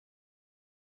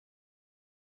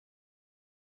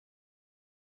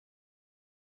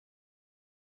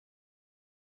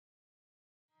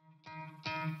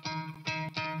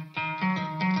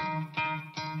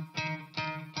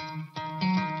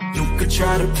You could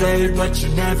try to play, but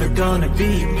you're never gonna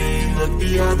beat me. Look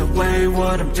the other way,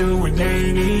 what I'm doing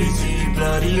ain't easy.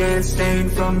 Bloody hands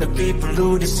stained from the people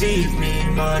who deceive me.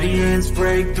 Muddy hands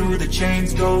break through the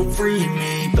chains, go free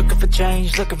me. Looking for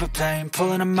change, looking for pain,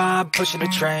 pulling a mob, pushing a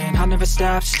train. I'll never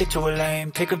stop, stick to a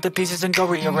lane, pick up the pieces and go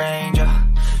rearrange.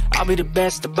 I'll be the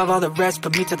best above all the rest,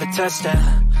 put me to the test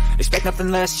and expect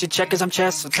nothing less. You check as I'm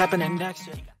chess, what's happening next?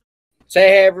 Say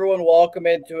hey everyone, welcome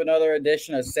into another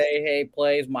edition of Say Hey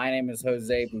Plays. My name is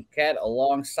Jose Bouquett.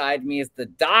 Alongside me is the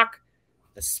Doc,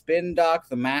 the Spin Doc,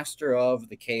 the master of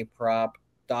the K-Prop.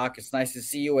 Doc, it's nice to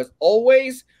see you as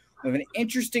always. We have an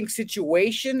interesting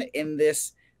situation in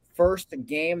this first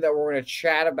game that we're going to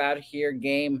chat about here.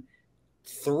 Game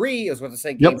 3, I was about to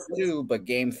say game 2, but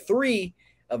game 3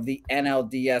 of the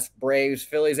NLDS Braves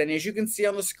Phillies. And as you can see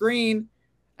on the screen,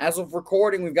 as of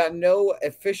recording, we've got no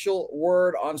official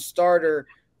word on starter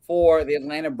for the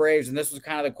Atlanta Braves, and this was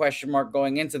kind of the question mark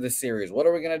going into the series. What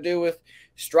are we going to do with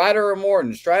Strider or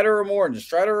Morton? Strider or Morton?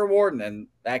 Strider or Morton? And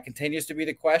that continues to be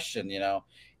the question, you know.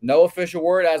 No official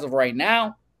word as of right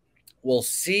now. We'll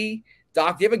see.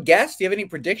 Doc, do you have a guess? Do you have any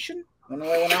prediction?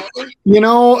 You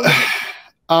know,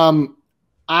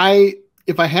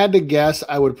 if I had to guess,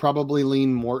 I would probably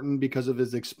lean Morton because of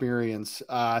his experience.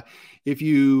 If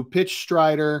you pitch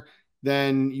Strider,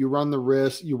 then you run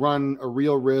a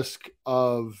real risk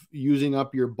of using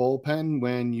up your bullpen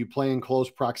when you play in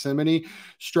close proximity.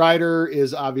 Strider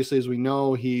is obviously, as we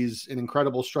know, he's an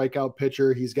incredible strikeout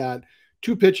pitcher. He's got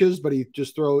 2 pitches, but he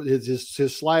just throws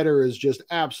his slider is just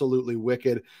absolutely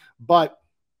wicked. But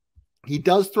he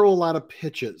does throw a lot of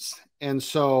pitches. And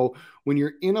so when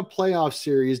you're in a playoff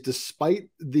series, despite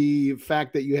the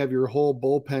fact that you have your whole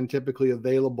bullpen typically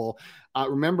available,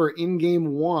 remember in game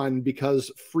 1,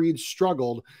 because Fried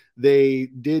struggled, they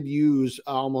did use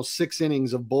almost 6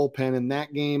 innings of bullpen in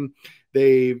that game.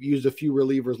 They used a few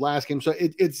relievers last game. So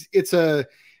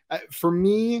for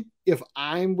me, if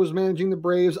I was managing the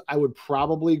Braves, I would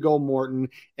probably go Morton,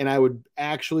 and I would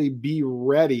actually be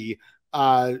ready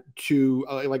to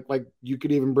like you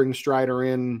could even bring Strider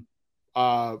in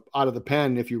out of the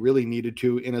pen if you really needed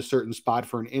to in a certain spot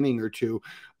for an inning or 2.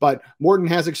 But Morton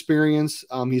has experience.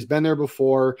 He's been there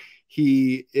before.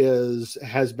 He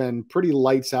has been pretty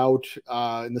lights out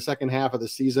in the second half of the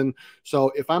season.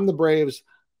 So if I'm the Braves,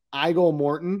 I go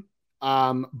Morton.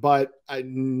 But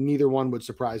neither one would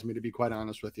surprise me, to be quite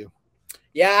honest with you.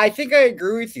 Yeah, I think I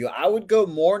agree with you. I would go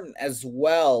Morton as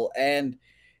well. And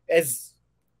as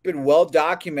been well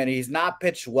documented, he's not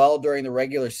pitched well during the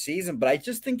regular season, but I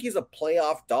just think he's a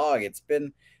playoff dog. It's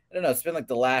been, I don't know, it's been like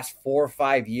the last 4 or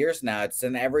 5 years now. It's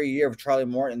in every year of Charlie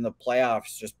Morton in the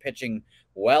playoffs, just pitching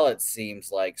well, it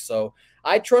seems like. So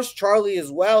I trust Charlie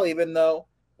as well, even though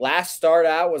last start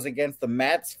out was against the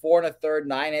Mets, 4 1/3,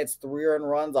 9 hits, 3 earned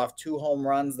runs off 2 home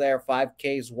runs there, 5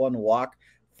 Ks, 1 walk,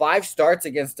 5 starts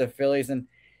against the Phillies. And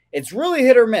it's really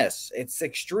hit or miss. It's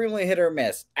extremely hit or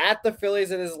miss. At the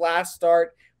Phillies in his last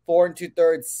start, 4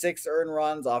 2/3, 6 earned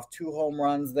runs off 2 home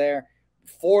runs there.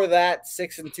 Before that,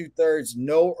 6 2/3,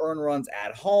 no earned runs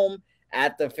at home.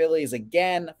 At the Phillies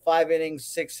again, 5 innings,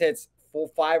 6 hits,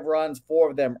 5 runs, 4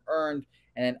 of them earned.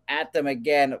 And then at them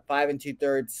again, 5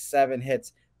 2/3, 7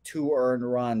 hits, 2 earned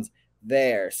runs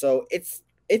there. So it's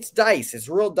dice. It's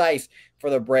real dice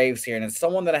for the Braves here. And it's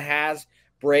someone that has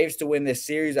Braves to win this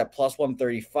series at plus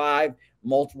 135,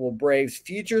 multiple Braves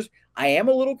futures. I am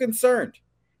a little concerned.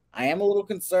 I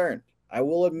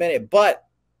will admit it, but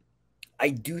I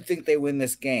do think they win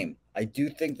this game. I do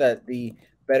think that the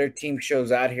better team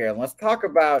shows out here. And let's talk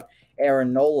about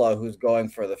Aaron Nola, who's going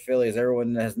for the Phillies.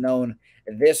 Everyone has known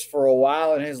this for a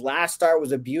while, and his last start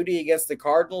was a beauty against the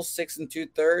Cardinals, 6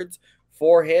 2/3,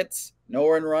 4 hits, no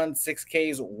earned runs, 6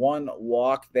 Ks, 1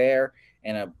 walk there,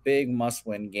 and a big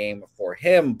must-win game for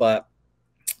him. But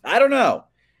I don't know.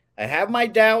 I have my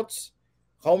doubts.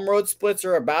 Home road splits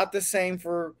are about the same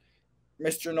for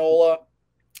Mr. Nola.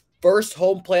 First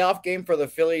home playoff game for the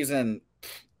Phillies in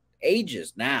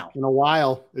ages now. In a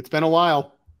while. It's been a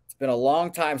while. It's been a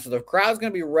long time. So the crowd's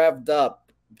going to be revved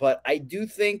up. But I do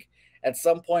think at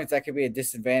some points that could be a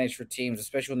disadvantage for teams,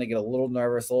 especially when they get a little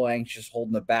nervous, a little anxious,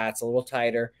 holding the bats a little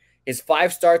tighter. His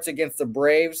 5 starts against the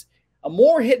Braves, a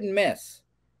more hit and miss.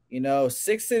 You know,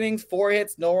 6 innings, 4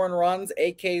 hits, no earned runs,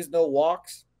 8 Ks, no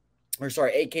walks.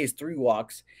 8 Ks, 3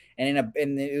 walks. And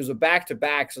it was a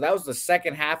back-to-back. So that was the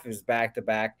second half of his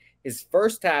back-to-back. His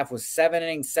first half was 7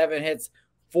 innings, 7 hits,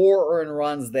 4 earned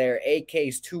runs there, 8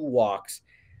 Ks, 2 walks.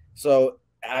 So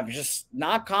I'm just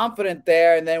not confident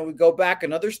there. And then we go back,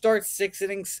 another start, 6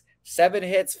 innings, 7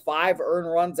 hits, 5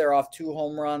 earned runs there off 2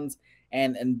 home runs.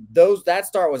 And that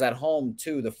start was at home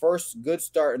too. The first good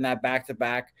start in that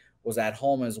back-to-back was at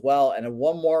home as well. And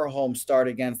one more home start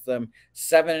against them.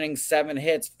 7 innings, 7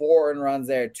 hits, 4 earned runs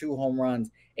there, 2 home runs,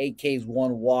 8 Ks,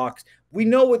 1 walks. We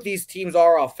know what these teams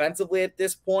are offensively at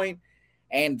this point.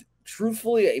 And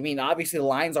truthfully, I mean, obviously the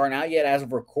lines aren't out yet as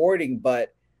of recording,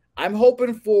 but I'm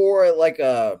hoping for like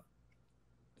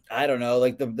I don't know,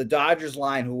 like the Dodgers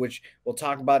line, which we'll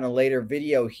talk about in a later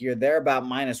video here. They're about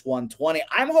 -120.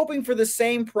 I'm hoping for the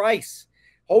same price.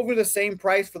 Hoping the same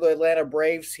price for the Atlanta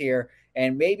Braves here,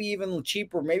 and maybe even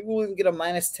cheaper. Maybe we'll even get a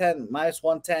 -10,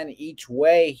 -110 each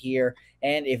way here.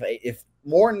 And if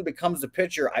Morton becomes the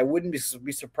pitcher, I wouldn't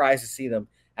be surprised to see them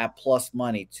at plus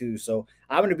money too. So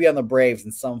I'm going to be on the Braves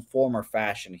in some form or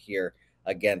fashion here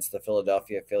against the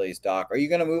Philadelphia Phillies. Doc, are you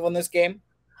going to move on this game?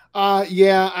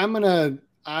 Yeah, I'm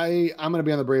gonna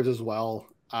be on the Braves as well.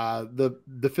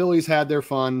 The Phillies had their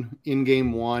fun in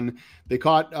game 1. They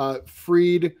caught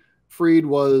Fried. Fried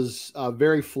was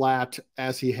very flat,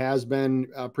 as he has been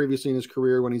previously in his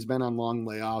career when he's been on long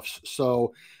layoffs.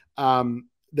 So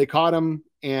they caught him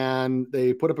and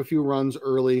they put up a few runs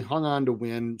early, hung on to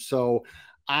win. So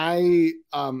the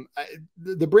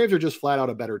Braves are just flat out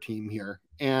a better team here.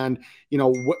 And, you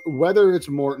know, whether it's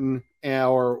Morton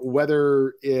or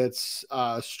whether it's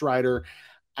Strider,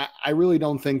 I really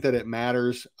don't think that it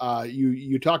matters.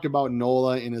 You talked about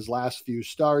Nola in his last few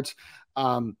starts.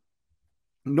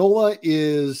 Nola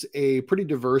is a pretty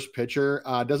diverse pitcher,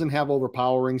 doesn't have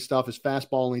overpowering stuff. His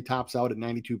fastball only tops out at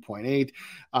 92.8.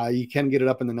 You can get it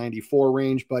up in the 94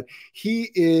 range, but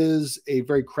he is a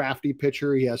very crafty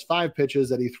pitcher. He has 5 pitches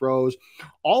that he throws.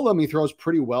 All of them he throws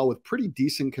pretty well with pretty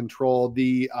decent control.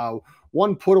 The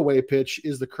one put away pitch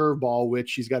is the curveball,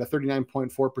 which he's got a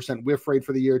 39.4% whiff rate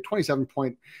for the year,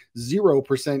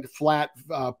 27.0% flat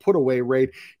put away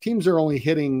rate. Teams are only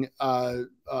hitting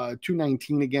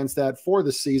 219 against that for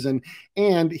the season,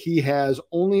 and he has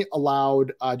only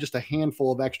allowed just a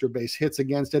handful of extra base hits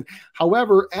against it.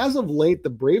 However, as of late, the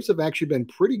Braves have actually been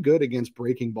pretty good against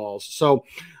breaking balls. So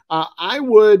I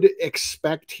would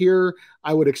expect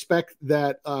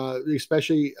that,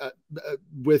 especially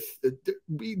with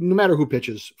no matter who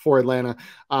pitches for Atlanta,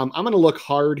 I'm going to look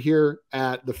hard here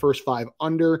at the first 5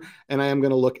 under, and I am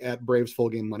going to look at Braves full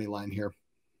game money line here.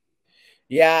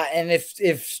 Yeah, and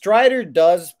if Strider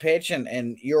does pitch,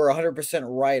 and you're 100%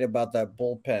 right about that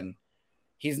bullpen,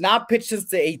 he's not pitched since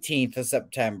the 18th of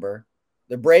September.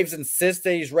 The Braves insist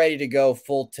that he's ready to go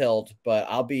full tilt, but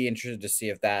I'll be interested to see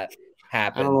if that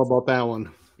happens. I don't know about that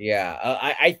one. Yeah,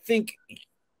 I think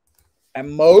at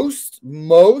most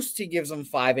he gives them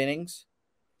 5 innings.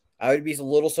 I would be a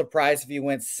little surprised if he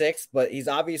went 6, but he's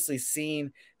obviously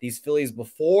seen these Phillies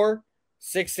before.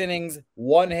 6 innings,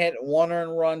 1 hit, 1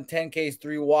 earned run, 10 Ks,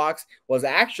 3 walks was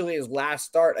actually his last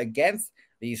start against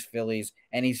these Phillies.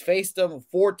 And he's faced them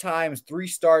 4 times, 3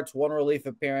 starts, 1 relief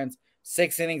appearance,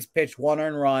 6 innings pitched, 1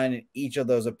 earned run in each of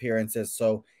those appearances.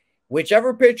 So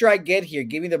whichever pitcher I get here,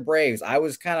 give me the Braves. I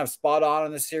was kind of spot on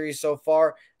in the series so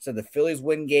far. So the Phillies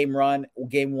win game 1,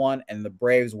 and the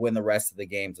Braves win the rest of the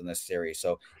games in this series.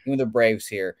 So give me the Braves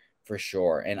here for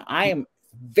sure. And I am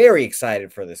very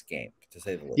excited for this game, to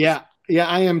say the least. Yeah,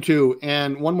 I am too.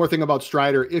 And one more thing about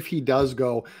Strider, if he does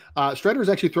go, Strider's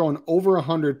actually thrown over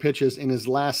 100 pitches in his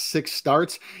last 6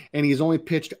 starts, and he's only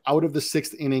pitched out of the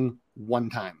 6th inning 1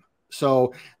 time.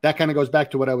 So that kind of goes back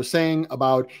to what I was saying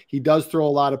about he does throw a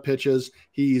lot of pitches.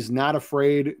 He's not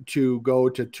afraid to go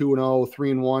to 2-0,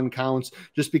 3-1 counts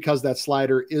just because that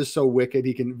slider is so wicked.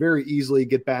 He can very easily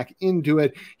get back into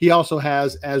it. He also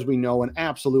has, as we know, an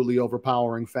absolutely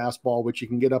overpowering fastball, which you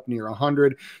can get up near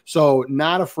 100. So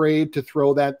not afraid to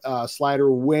throw that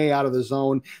slider way out of the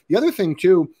zone. The other thing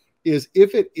too is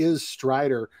if it is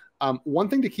Strider, one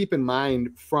thing to keep in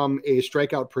mind from a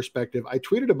strikeout perspective, I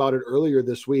tweeted about it earlier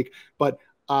this week, but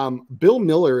Bill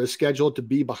Miller is scheduled to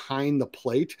be behind the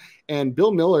plate. And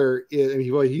Bill Miller,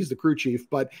 he's the crew chief,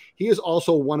 but he is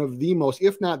also one of the most,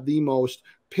 if not the most,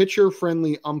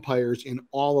 pitcher-friendly umpires in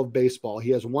all of baseball.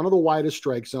 He has one of the widest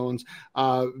strike zones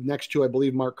next to, I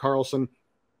believe, Mark Carlson.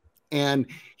 And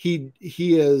he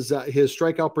is his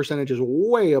strikeout percentage is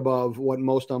way above what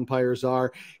most umpires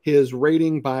are. His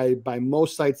rating by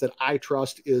most sites that I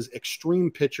trust is extreme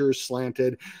pitchers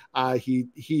slanted.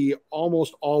 He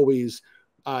almost always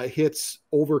hits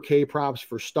over K props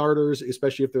for starters,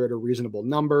 especially if they're at a reasonable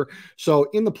number. So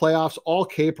in the playoffs, all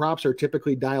K props are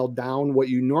typically dialed down. What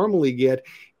you normally get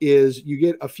is you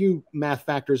get a few math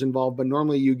factors involved, but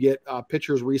normally you get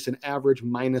pitchers' recent average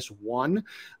 -1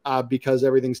 because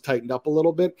everything's tightened up a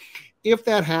little bit. if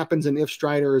that happens and if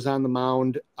Strider is on the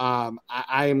mound, I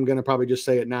am going to probably just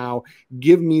say it now.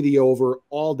 Give me the over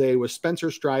all day with Spencer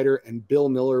Strider and Bill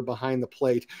Miller behind the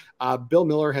plate. Bill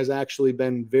Miller has actually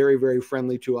been very, very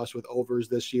friendly to us with overs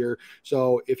this year.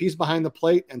 So if he's behind the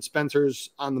plate and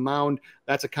Spencer's on the mound,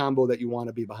 that's a combo that you want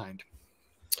to be behind.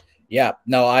 Yeah,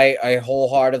 no, I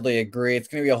wholeheartedly agree. It's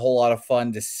going to be a whole lot of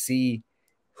fun to see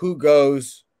who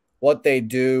goes, what they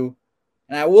do.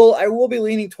 And I will be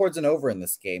leaning towards an over in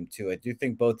this game too. I do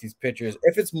think both these pitchers,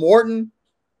 if it's Morton,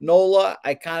 Nola,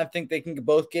 I kind of think they can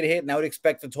both get hit, and I would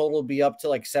expect the total to be up to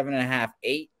like 7.5,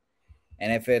 8.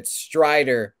 And if it's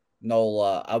Strider,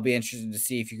 Nola, I'll be interested to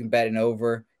see if you can bet an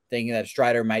over, thinking that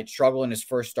Strider might struggle in his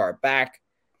first start back.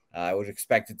 I would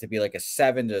expect it to be like a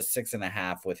 7 to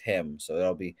 6.5 with him. So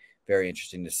that'll be very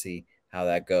interesting to see how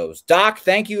that goes. Doc,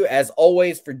 thank you as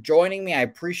always for joining me. I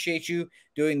appreciate you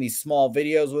doing these small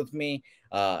videos with me.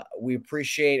 We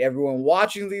appreciate everyone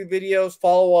watching these videos.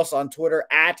 Follow us on Twitter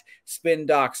at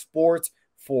SpinDocSports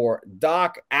for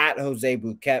Doc, at Jose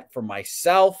Bouquett for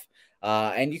myself.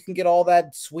 And you can get all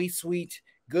that sweet, sweet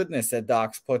goodness that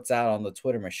Doc puts out on the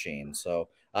Twitter machine. So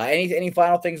any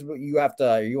final things you want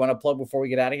to plug before we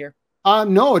get out of here?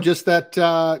 No, just that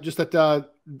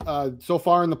so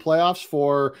far in the playoffs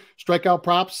for strikeout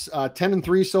props,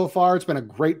 10-3 so far. It's been a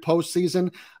great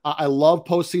postseason. I love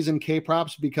postseason K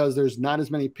props because there's not as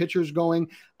many pitchers going.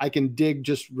 I can dig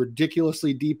just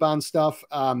ridiculously deep on stuff.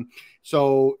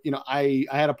 So, I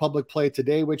had a public play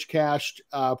today, which cashed,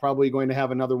 probably going to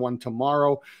have another one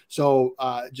tomorrow. So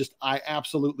I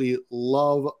absolutely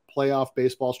love playoff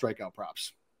baseball strikeout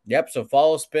props. Yep. So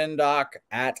follow SpinDoc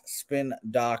at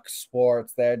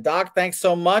SpinDocSports there. Doc, thanks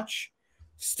so much.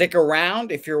 Stick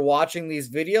around if you're watching these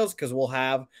videos because we'll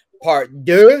have part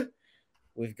 2.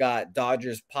 We've got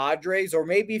Dodgers Padres, or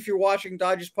maybe if you're watching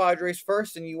Dodgers Padres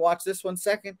first and you watch this one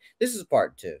second, this is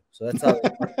part 2. So that's how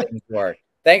things work.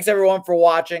 Thanks everyone for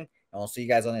watching, and we'll see you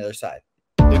guys on the other side.